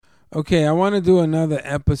Okay, I want to do another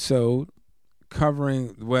episode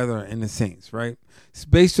covering weather and the saints, right? It's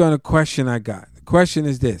based on a question I got. The question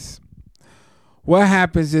is this: what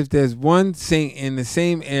happens if there's one saint in the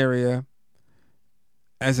same area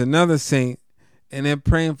as another saint and they're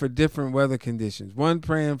praying for different weather conditions? One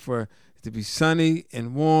praying for it to be sunny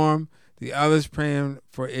and warm, the other's praying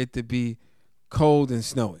for it to be cold and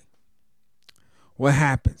snowy. What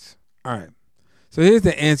happens? All right. So here's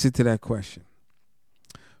the answer to that question.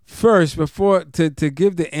 First, before to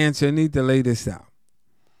give the answer, I need to lay this out.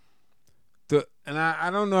 I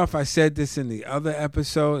don't know if I said this in the other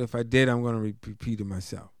episode. If I did, I'm going to repeat it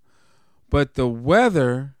myself. But the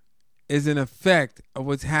weather is an effect of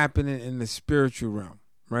what's happening in the spiritual realm,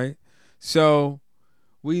 right? So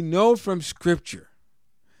we know from Scripture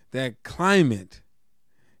that climate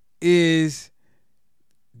is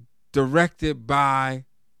directed by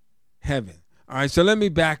heaven. All right, so let me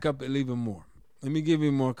back up a little more. Let me give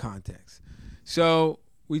you more context. So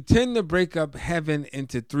we tend to break up heaven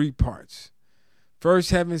into three parts. First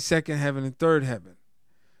heaven, second heaven, and third heaven.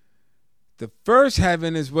 The first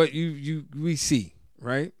heaven is what we see,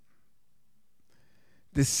 right?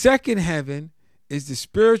 The second heaven is the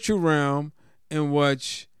spiritual realm in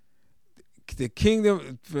which the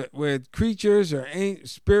kingdom, where creatures or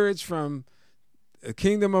spirits from the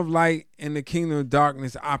kingdom of light and the kingdom of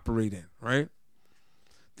darkness operate in, right?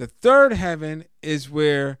 The third heaven is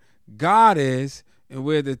where God is and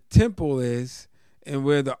where the temple is and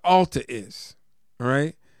where the altar is, all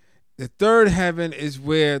right? The third heaven is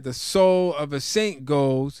where the soul of a saint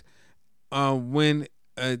goes when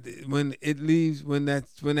that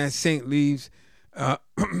saint leaves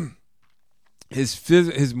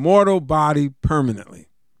his mortal body permanently.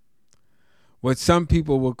 What some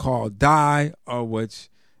people would call die, or what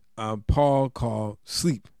Paul called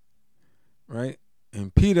sleep, right?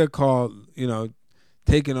 And Peter called,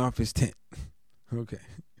 taking off his tent. Okay.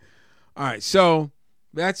 All right. So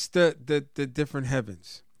that's the different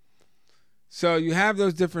heavens. So you have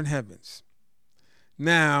those different heavens.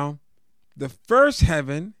 Now, the first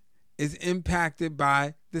heaven is impacted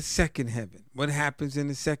by the second heaven. What happens in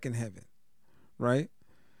the second heaven, right?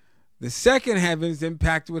 The second heaven is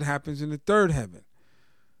impacted what happens in the third heaven.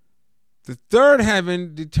 The third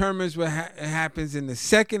heaven determines what happens in the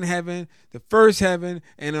second heaven, the first heaven,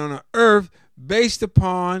 and on the earth based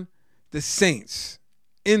upon the saints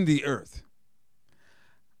in the earth.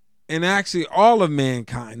 And actually all of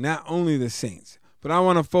mankind, not only the saints. But I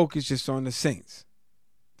want to focus just on the saints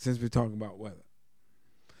since we're talking about weather.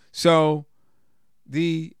 So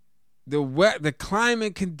the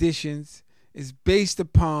climate conditions is based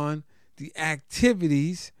upon the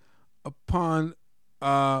activities upon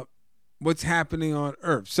what's happening on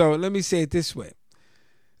Earth. So let me say it this way.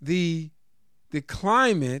 The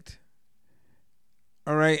climate,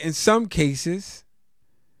 all right, in some cases,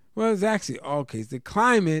 well, it's actually all cases, the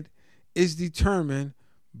climate is determined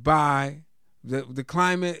by the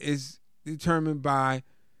climate is determined by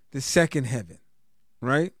the second heaven,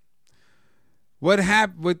 right? What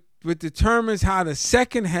determines how the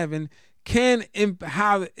second heaven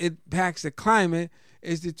how it impacts the climate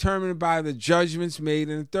is determined by the judgments made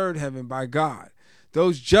in the third heaven by God.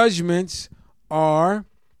 Those judgments are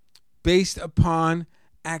based upon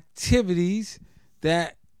activities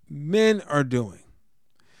that men are doing.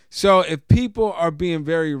 So if people are being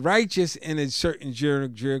very righteous in a certain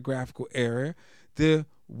geographical area, the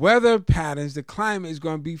weather patterns, the climate is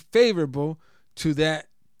going to be favorable to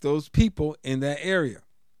those people in that area.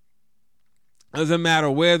 Doesn't matter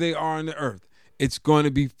where they are on the earth. It's going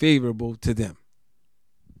to be favorable to them.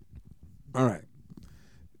 All right.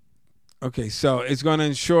 Okay, so it's going to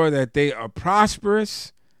ensure that they are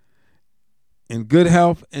prosperous, in good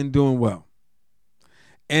health, and doing well.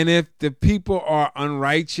 And if the people are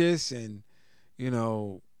unrighteous and,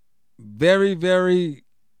 very, very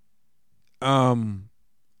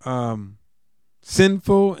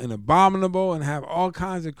sinful and abominable and have all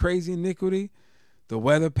kinds of crazy iniquity, the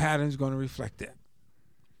weather pattern is going to reflect that.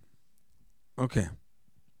 Okay.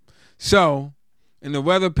 So, and the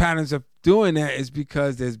weather patterns of doing that is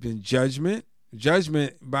because there's been judgment.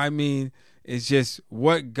 Judgment, by mean, is just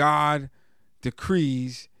what God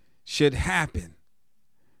decrees should happen,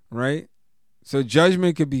 right? So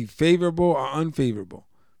judgment could be favorable or unfavorable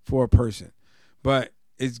for a person. But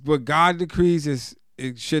it's what God decrees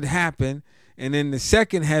it should happen. And then the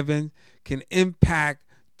second heaven can impact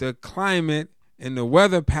the climate and the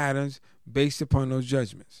weather patterns based upon those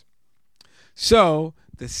judgments. So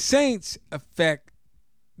the saints affect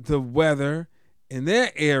the weather in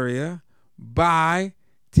their area by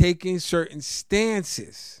taking certain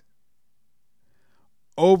stances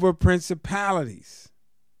over principalities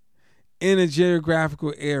in a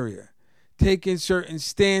geographical area, taking certain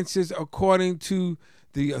stances according to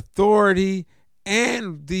the authority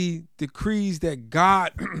and the decrees that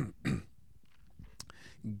God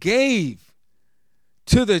gave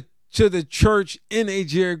to the church in a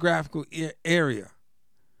geographical area.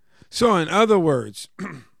 So in other words,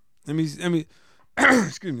 let me excuse me,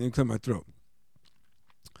 let me clear my throat.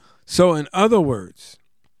 So in other words,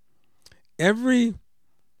 every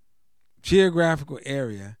geographical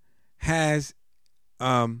area has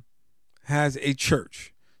a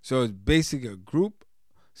church. So it's basically a group,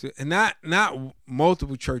 so and not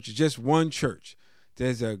multiple churches, just one church.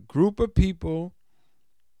 There's a group of people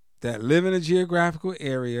that live in a geographical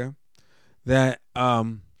area that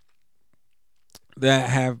have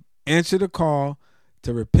answered the call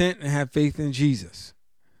to repent and have faith in Jesus.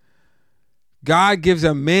 God gives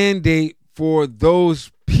a mandate for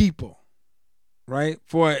those people, right?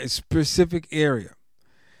 For a specific area.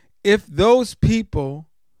 If those people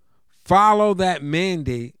follow that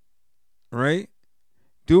mandate, right?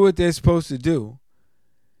 Do what they're supposed to do,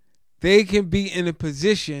 they can be in a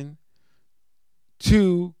position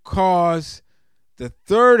to cause the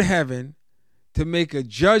third heaven to make a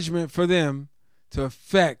judgment for them to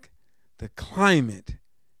affect the climate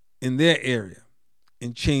in their area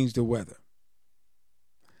and change the weather.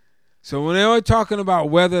 So when they were talking about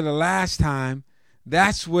weather the last time,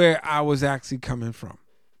 that's where I was actually coming from,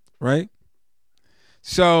 right?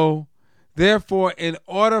 So therefore, in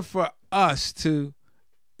order for us to,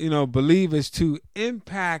 believers to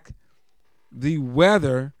impact the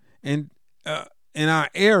weather in our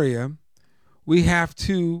area, we have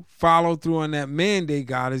to follow through on that mandate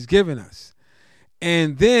God has given us.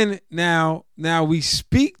 And then now we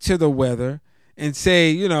speak to the weather and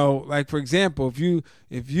say, like for example,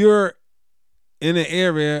 if you're in an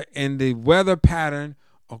area and the weather pattern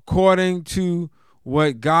according to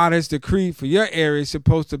what God has decreed for your area is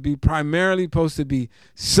primarily supposed to be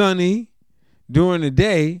sunny during the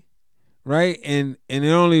day, right? And it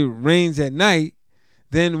only rains at night.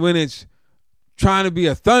 Then when it's trying to be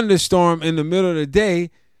a thunderstorm in the middle of the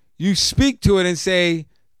day, you speak to it and say,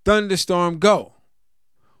 thunderstorm, go.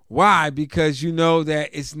 Why? Because you know that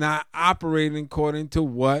it's not operating according to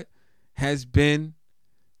what has been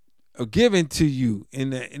given to you in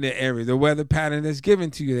the area, the weather pattern that's given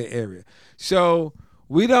to you in the area. So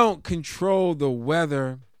we don't control the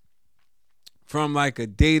weather from like a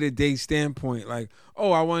day-to-day standpoint, like,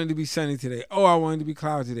 oh, I want it to be sunny today. Oh, I want it to be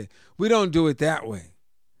cloudy today. We don't do it that way.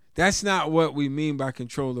 That's not what we mean by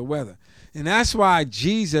control the weather. And that's why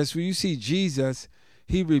Jesus, when you see Jesus,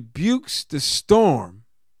 he rebukes the storm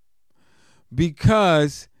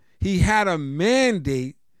because he had a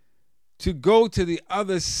mandate to go to the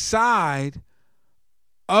other side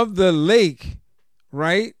of the lake,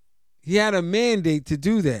 right? He had a mandate to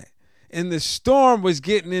do that. And the storm was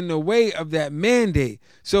getting in the way of that mandate.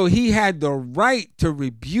 So he had the right to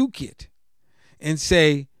rebuke it and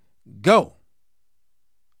say, go.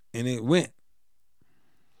 And it went.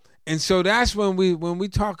 And so that's when we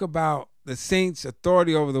talk about the saints'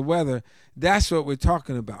 authority over the weather, that's what we're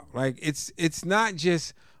talking about. Like it's not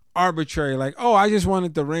just arbitrary, like, oh, I just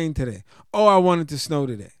wanted to rain today. Oh, I wanted to snow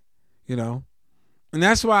today. And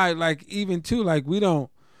that's why, like, even too, like,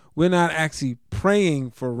 we're not actually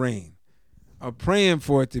praying for rain or praying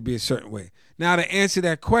for it to be a certain way. Now to answer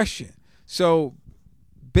that question.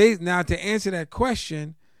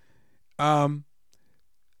 I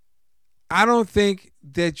don't think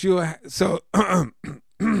that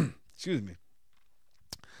excuse me.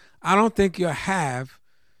 I don't think you'll have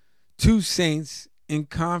two saints in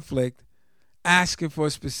conflict asking for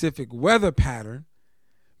a specific weather pattern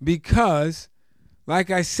because, like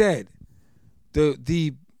I said,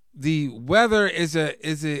 the weather is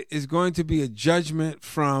going to be a judgment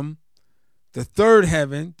from the third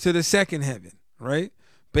heaven to the second heaven, right?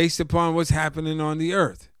 Based upon what's happening on the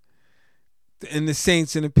earth and the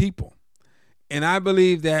saints and the people. And I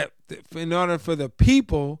believe that in order for the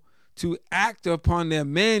people to act upon their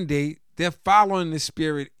mandate, they're following the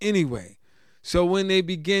Spirit anyway. So when they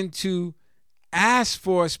begin to ask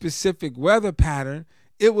for a specific weather pattern,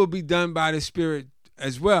 it will be done by the Spirit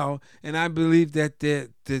as well. And I believe that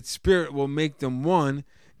the Spirit will make them one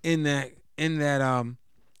in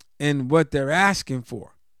what they're asking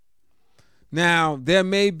for. Now, there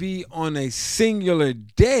may be on a singular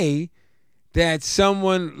day that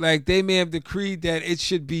someone, like, they may have decreed that it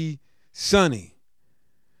should be sunny.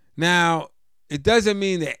 Now, it doesn't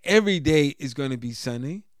mean that every day is going to be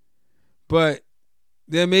sunny, but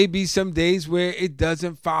there may be some days where it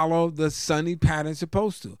doesn't follow the sunny pattern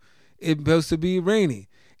supposed to. It's supposed to be rainy.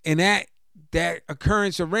 And that that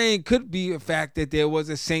occurrence of rain could be a fact that there was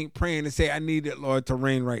a saint praying to say, I need it, Lord, to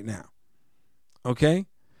rain right now. Okay?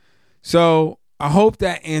 So I hope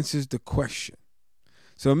that answers the question.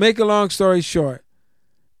 So make a long story short,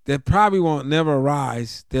 there probably won't never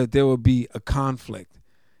arise that there will be a conflict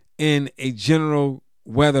in a general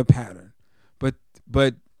weather pattern.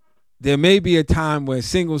 But there may be a time where a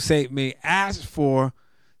single saint may ask for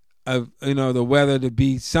the weather to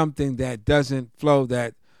be something that doesn't flow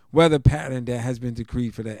that weather pattern that has been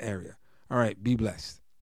decreed for that area. All right, be blessed.